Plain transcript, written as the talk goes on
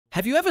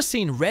Have you ever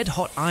seen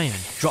red-hot iron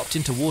dropped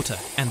into water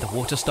and the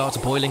water starts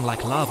boiling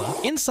like lava?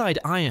 Inside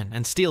iron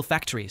and steel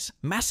factories,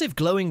 massive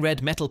glowing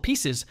red metal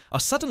pieces are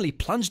suddenly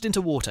plunged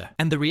into water,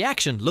 and the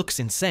reaction looks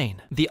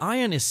insane. The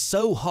iron is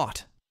so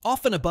hot,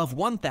 often above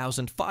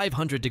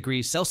 1,500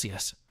 degrees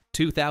Celsius,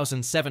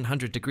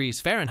 2,700 degrees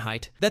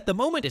Fahrenheit, that the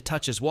moment it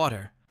touches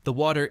water, the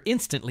water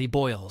instantly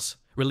boils,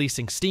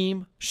 releasing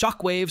steam,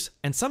 shock waves,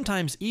 and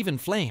sometimes even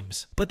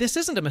flames. But this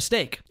isn't a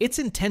mistake, it's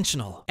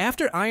intentional.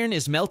 After iron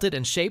is melted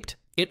and shaped,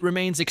 it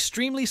remains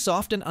extremely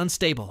soft and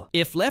unstable.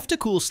 If left to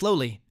cool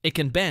slowly, it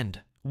can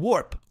bend,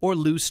 warp, or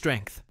lose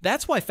strength.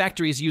 That's why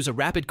factories use a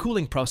rapid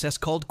cooling process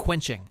called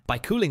quenching. By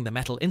cooling the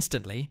metal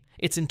instantly,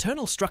 its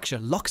internal structure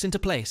locks into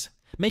place,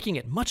 making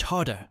it much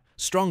harder,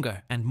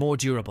 stronger, and more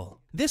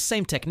durable. This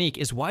same technique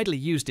is widely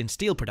used in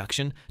steel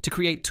production to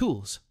create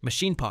tools,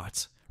 machine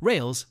parts,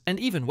 rails, and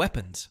even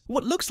weapons.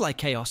 What looks like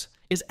chaos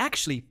is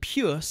actually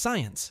pure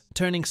science,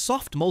 turning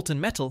soft molten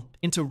metal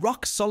into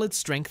rock-solid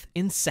strength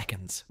in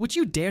seconds. Would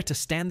you dare to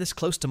stand this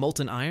close to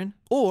molten iron?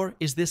 Or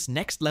is this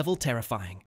next level terrifying?